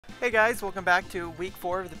Hey guys, welcome back to week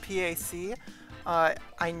 4 of the PAC.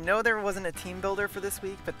 I know there wasn't a team builder for this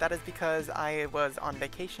week, but that is because I was on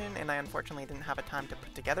vacation and I unfortunately didn't have a time to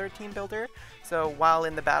put together a team builder. So while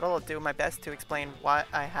in the battle, I'll do my best to explain what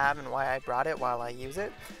I have and why I brought it while I use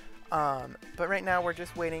it. But right now we're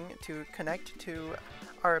just waiting to connect to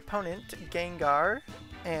our opponent, Gengar,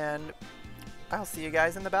 and I'll see you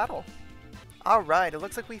guys in the battle. Alright, it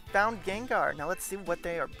looks like we found Gengar. Now let's see what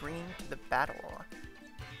they are bringing to the battle.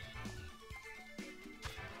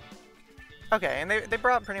 Okay, and they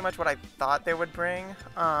brought pretty much what I thought they would bring.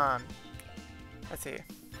 Let's see.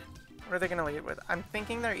 What are they going to lead with? I'm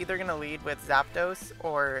thinking they're either going to lead with Zapdos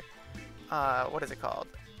or, what is it called?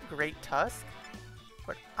 Great Tusk?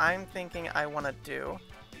 What I'm thinking I want to do,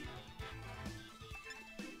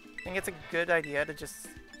 I think it's a good idea to just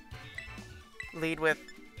lead with,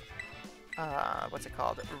 what's it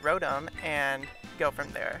called? Rotom, and go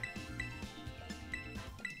from there.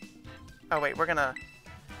 Oh wait, we're gonna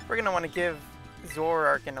want to give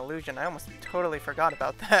Zoroark an illusion. I almost totally forgot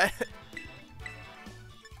about that.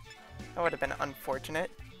 That would have been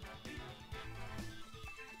unfortunate.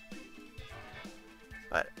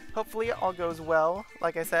 But hopefully all goes well.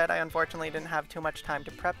 Like I said, I unfortunately didn't have too much time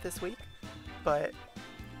to prep this week, but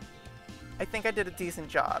I think I did a decent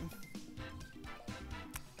job.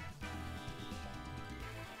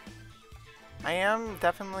 I am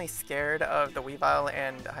definitely scared of the Weavile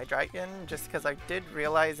and Hydreigon, just because I did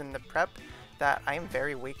realize in the prep that I am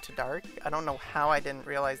very weak to Dark. I don't know how I didn't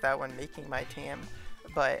realize that when making my team,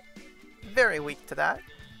 but very weak to that.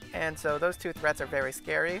 And so those two threats are very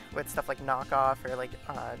scary with stuff like Knockoff or like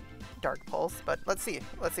Dark Pulse, but let's see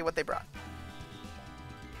what they brought.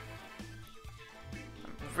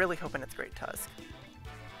 I'm really hoping it's Great Tusk.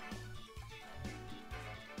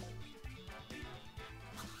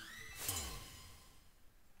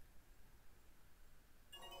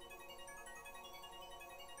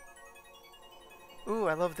 Ooh,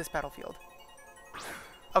 I love this battlefield.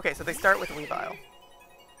 Okay, so they start with Weavile.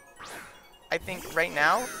 I think right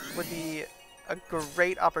now would be a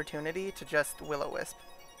great opportunity to just Will-O-Wisp.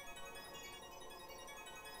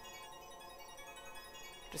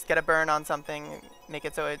 Just get a burn on something, make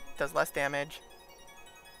it so it does less damage.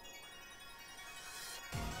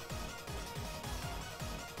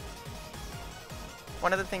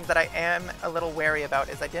 One of the things that I am a little wary about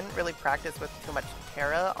is I didn't really practice with too much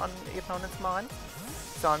Terra on the opponent's Mon,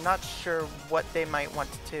 so I'm not sure what they might want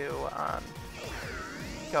to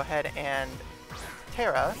go ahead and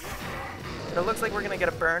Terra. But it looks like we're going to get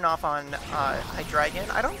a burn off on Hydreigon.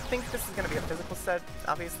 I don't think this is going to be a physical set.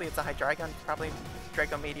 Obviously it's a Hydreigon, probably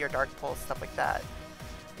Draco Meteor, Dark Pulse, stuff like that.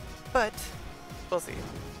 But we'll see.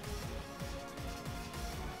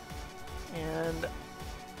 And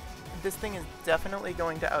this thing is definitely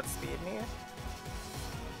going to outspeed me.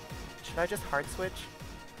 Should I just hard switch?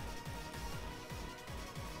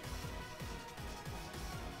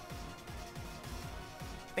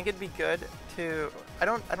 I think it'd be good to... I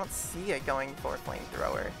don't see it going for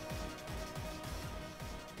Flamethrower.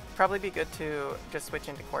 Probably be good to just switch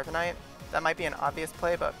into Corviknight. That might be an obvious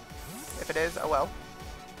play, but if it is, oh well.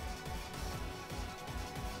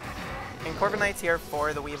 And Corviknight's here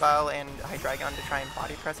for the Weavile and Hydreigon to try and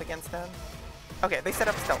body press against them. Okay, they set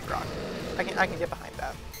up Stealth Rock. I can get behind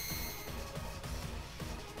that.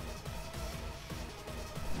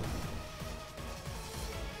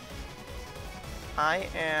 I'm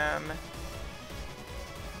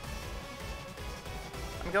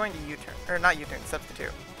going to U-turn, or not U-turn,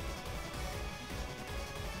 substitute.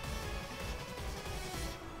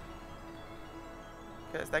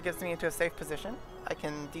 Because that gets me into a safe position. I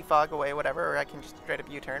can defog away whatever, or I can just straight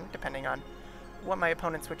up U-turn, depending on what my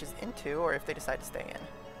opponent switches into, or if they decide to stay in.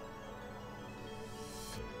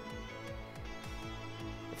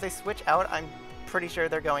 If they switch out, I'm pretty sure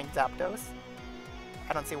they're going Zapdos.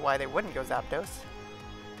 I don't see why they wouldn't go Zapdos.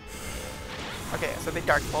 Okay, so they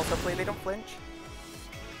Dark Pulse, hopefully they don't flinch.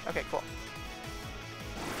 Okay, cool.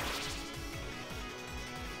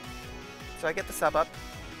 So I get the sub up.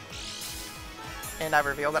 And I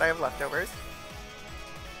reveal that I have leftovers.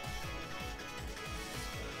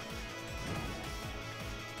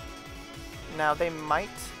 Now they might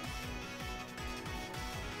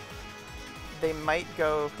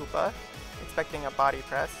go Hoopa, expecting a body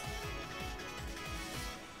press.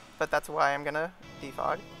 But that's why I'm gonna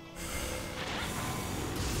defog.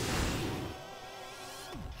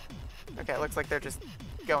 Okay, it looks like they're just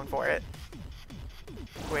going for it.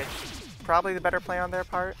 Which, probably the better play on their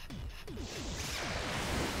part.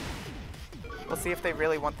 We'll see if they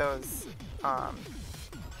really want those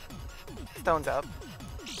stones up.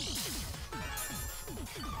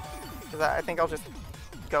 Because I think I'll just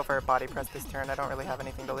go for a body press this turn. I don't really have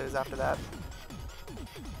anything to lose after that.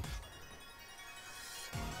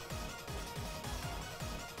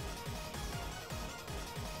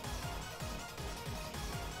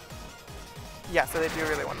 Yeah, so they do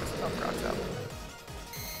really want this Stealth Rocks up.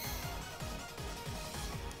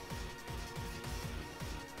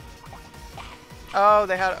 Oh,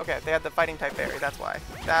 they had the fighting type berry, that's why.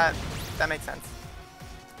 That makes sense.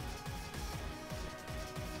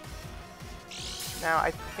 Now,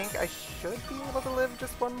 I think I should be able to live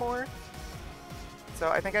just one more. So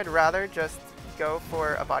I think I'd rather just go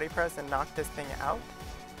for a body press and knock this thing out.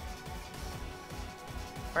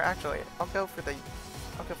 Or actually, I'll go for the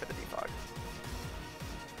defog.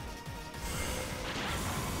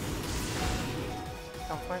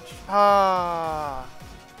 Don't flinch. Ah,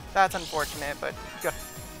 that's unfortunate, but good.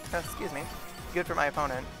 Excuse me. Good for my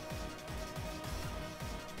opponent.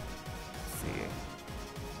 Let's see.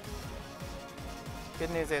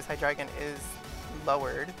 Good news is Hydreigon is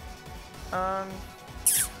lowered. I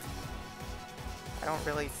don't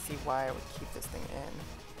really see why I would keep this thing in.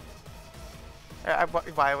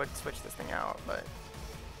 Why I would switch this thing out, but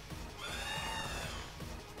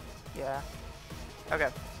yeah. Okay.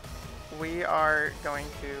 We are going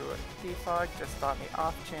to defog, just thought me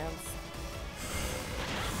off chance.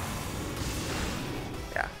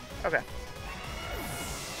 Yeah, okay.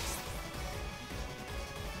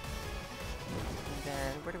 And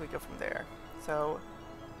then where do we go from there? So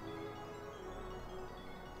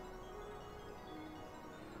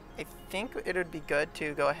I think it would be good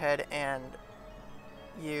to go ahead and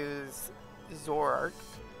use Zoroark.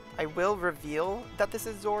 I will reveal that this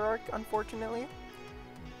is Zoroark, unfortunately,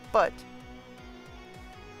 but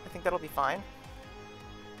I think that'll be fine.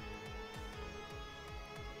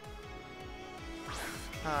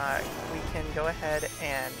 We can go ahead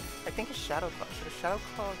and I think a Shadow Claw. Should a Shadow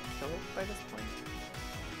Claw kill it by this point?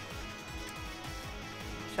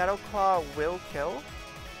 Shadow Claw will kill.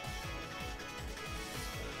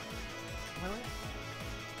 Will it?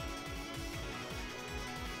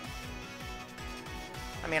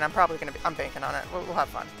 I mean, I'm probably gonna be. I'm banking on it. We'll have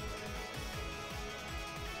fun.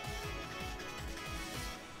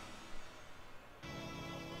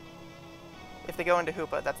 If they go into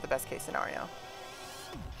Hoopa, that's the best case scenario.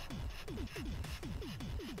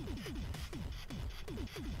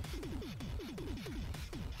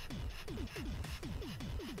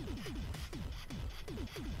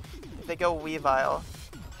 If they go Weavile,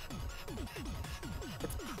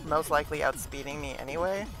 it's most likely outspeeding me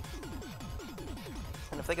anyway.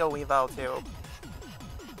 And if they go Weavile too,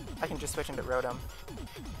 I can just switch into Rotom.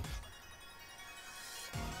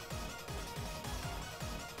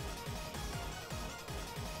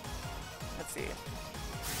 Let's see.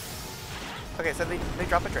 Okay, so they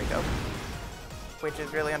drop a Draco, which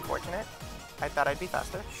is really unfortunate. I thought I'd be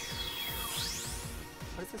faster.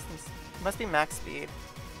 What is this thing? It must be max speed.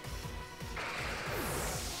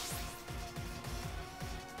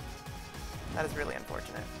 That is really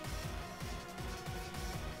unfortunate.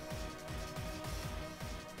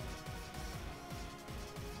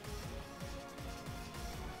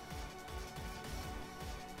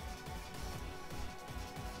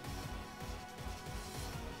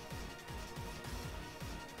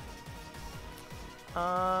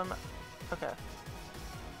 Okay.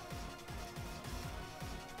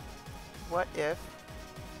 What if...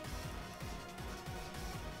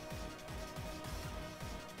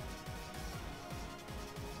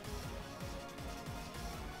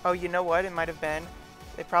 Oh, you know what? It might have been.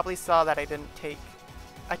 They probably saw that I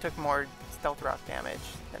took more Stealth Rock damage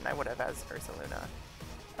than I would have as Ursaluna.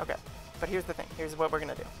 Okay, but here's the thing. Here's what we're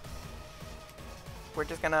gonna do. We're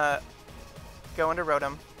just gonna go into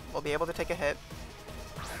Rotom. We'll be able to take a hit,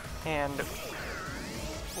 and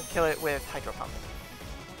we'll kill it with Hydro Pump.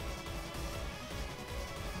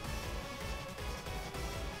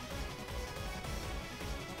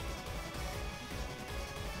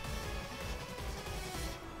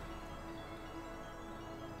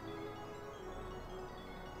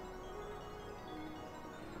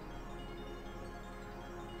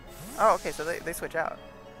 Oh, okay, so they switch out.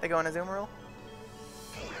 They go in Azumarill?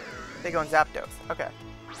 They go in Zapdos. Okay.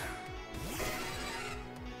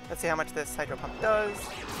 Let's see how much this Hydro Pump does.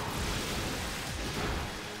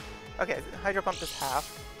 Okay, Hydro Pump does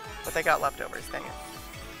half, but they got leftovers, dang it.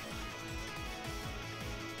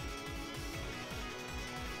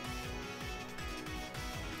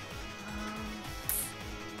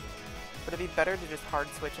 Would it be better to just hard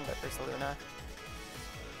switch into Ursaluna?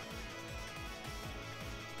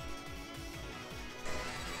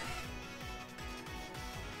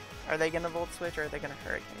 Are they gonna Volt Switch or are they gonna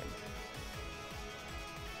Hurricane?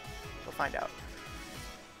 We'll find out.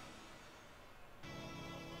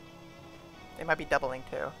 They might be doubling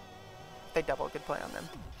too. If they double, good play on them.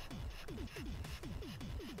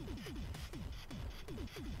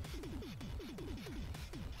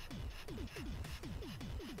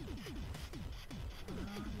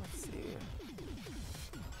 Let's see.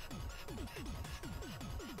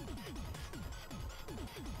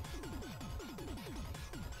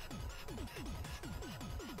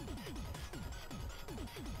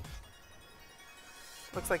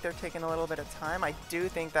 Looks like they're taking a little bit of time. I do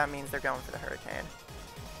think that means they're going for the Hurricane.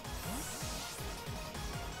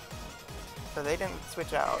 So they didn't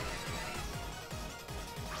switch out.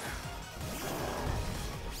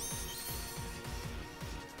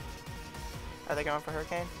 Are they going for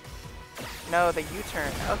Hurricane? No, the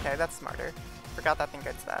U-turn. Okay, that's smarter. Forgot that thing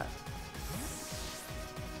gets that.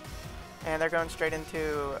 And they're going straight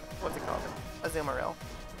into, what's it called? A Azumarill.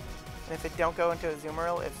 And if they don't go into a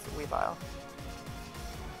Azumarill, it's Weavile.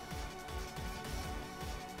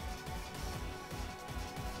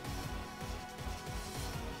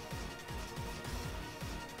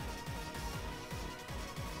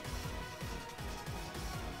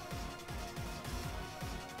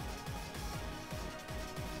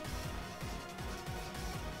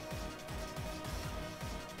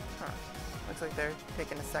 Looks like they're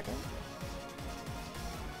taking a second.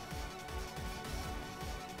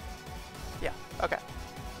 Yeah, okay.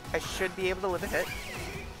 I should be able to live a hit,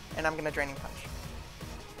 and I'm gonna Draining Punch.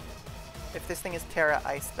 If this thing is Terra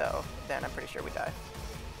Ice though, then I'm pretty sure we die.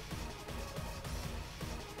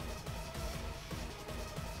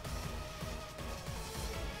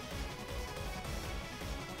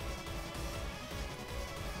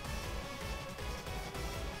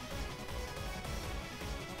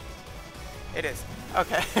 It is.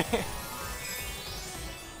 Okay.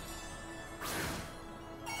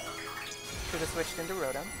 Should have switched into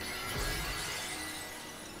Rotom.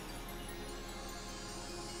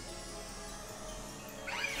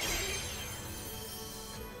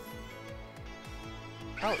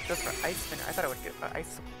 Oh, just for Ice Spinner. I thought it would get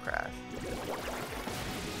Ice Crash.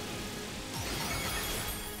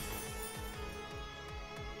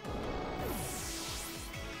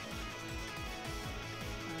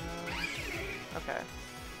 Okay.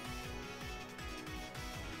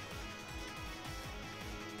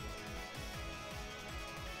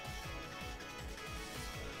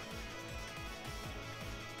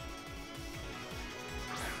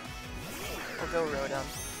 We'll go Rotom.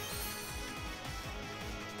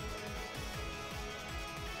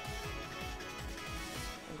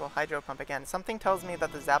 And we'll Hydro Pump again. Something tells me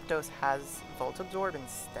that the Zapdos has Volt Absorb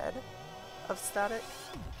instead of Static.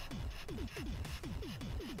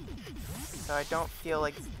 So I don't feel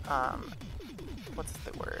like, what's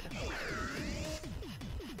the word?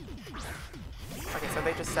 Okay, so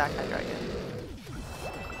they just sack that dragon.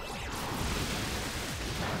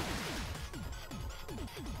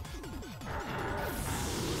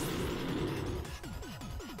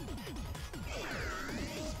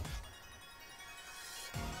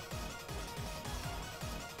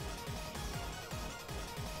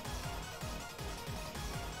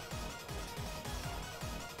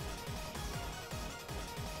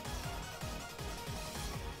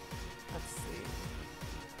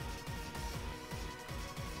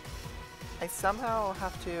 I somehow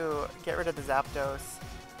have to get rid of the Zapdos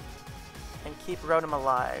and keep Rotom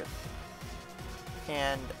alive,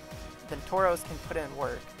 and then Tauros can put in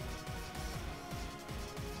work.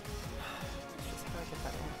 It's just how I get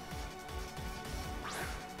that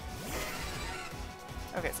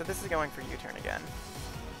in. Okay, so this is going for U-turn again.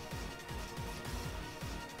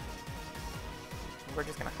 We're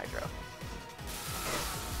just gonna Hydro.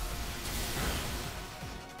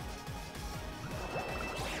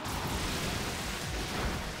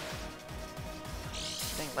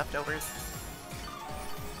 Leftovers.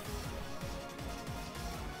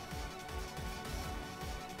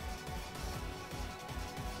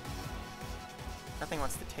 Nothing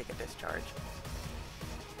wants to take a discharge.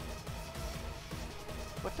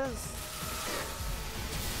 What does...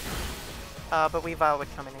 but Weavile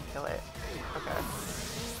would come in and kill it. Okay.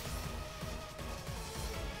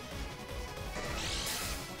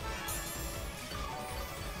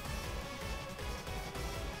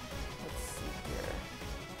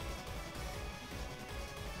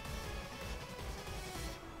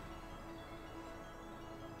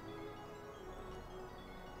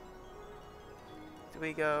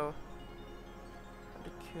 We go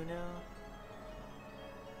Articuno.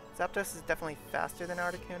 Zapdos is definitely faster than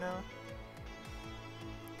Articuno.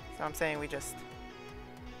 So I'm saying we just...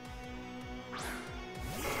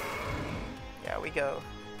 Yeah, we go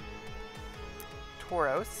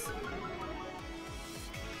Tauros.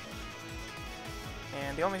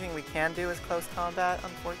 And the only thing we can do is close combat,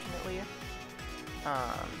 unfortunately.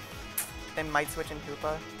 They might switch in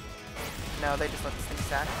Hoopa. No, they just let this thing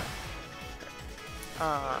stack.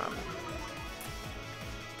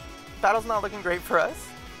 Battle's not looking great for us.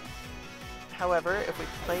 However, if we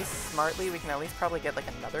play smartly, we can at least probably get like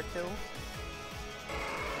another kill.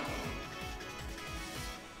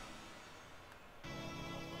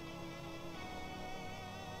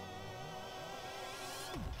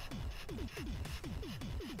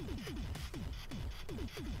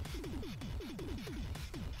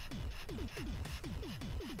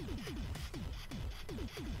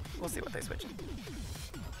 We'll see what they switch in.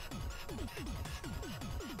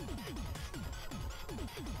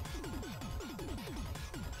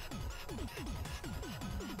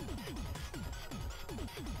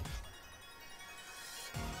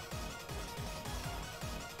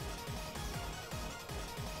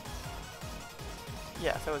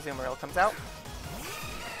 Yeah, so Azumarill comes out.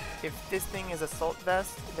 If this thing is Assault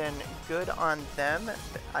Vest, then good on them.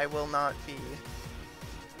 I will not be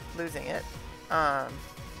losing it.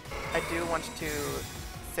 I do want to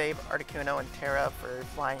save Articuno and Terra for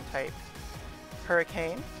Flying type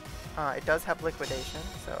Hurricane. It does have Liquidation,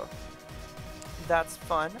 so that's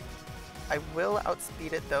fun. I will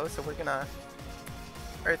outspeed it though, so we're gonna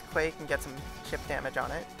Earthquake and get some chip damage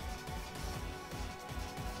on it.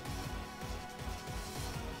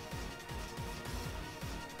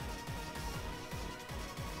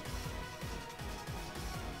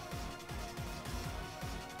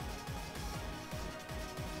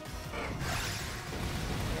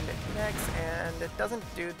 And it doesn't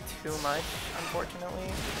do too much, unfortunately.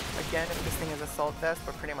 Again, if this thing is Assault Vest,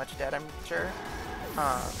 we're pretty much dead, I'm sure.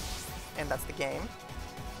 And that's the game.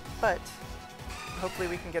 But hopefully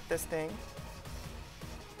we can get this thing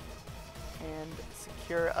and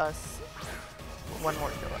secure us one more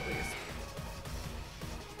kill at least.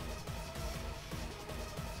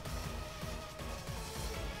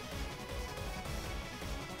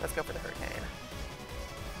 Let's go for the Hurricane.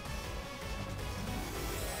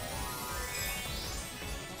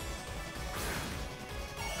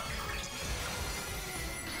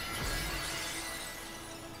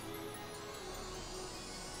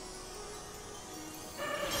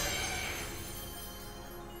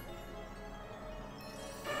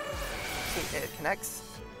 It connects.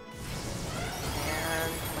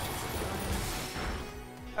 And how much is it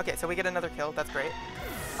doing? Okay, so we get another kill. That's great.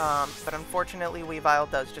 But unfortunately,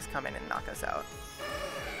 Weavile does just come in and knock us out.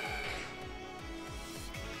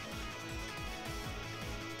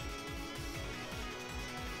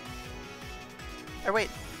 Or wait,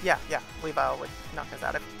 yeah, Weavile would knock us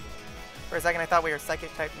out. For a second, I thought we were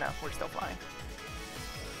Psychic type. No, we're still flying.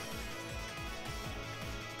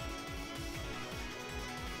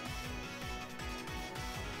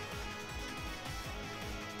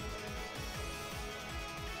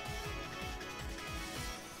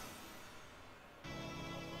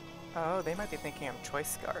 Oh, they might be thinking I'm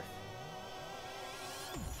Choice Scarf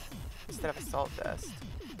instead of Assault Vest.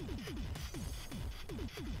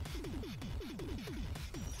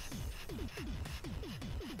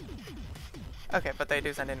 Okay, but they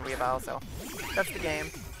do send in Weavile, so that's the game.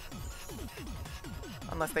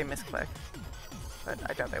 Unless they misclick, but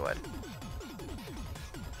I doubt they would.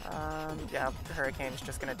 Yeah, the Hurricane's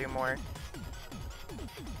just gonna do more.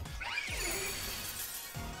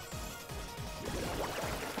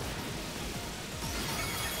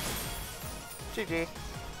 GG.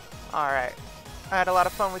 Alright. I had a lot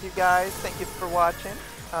of fun with you guys. Thank you for watching.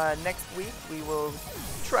 Next week we will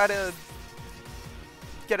try to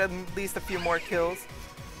get at least a few more kills.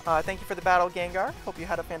 Thank you for the battle, Gengar. Hope you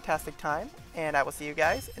had a fantastic time. And I will see you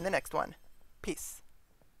guys in the next one. Peace.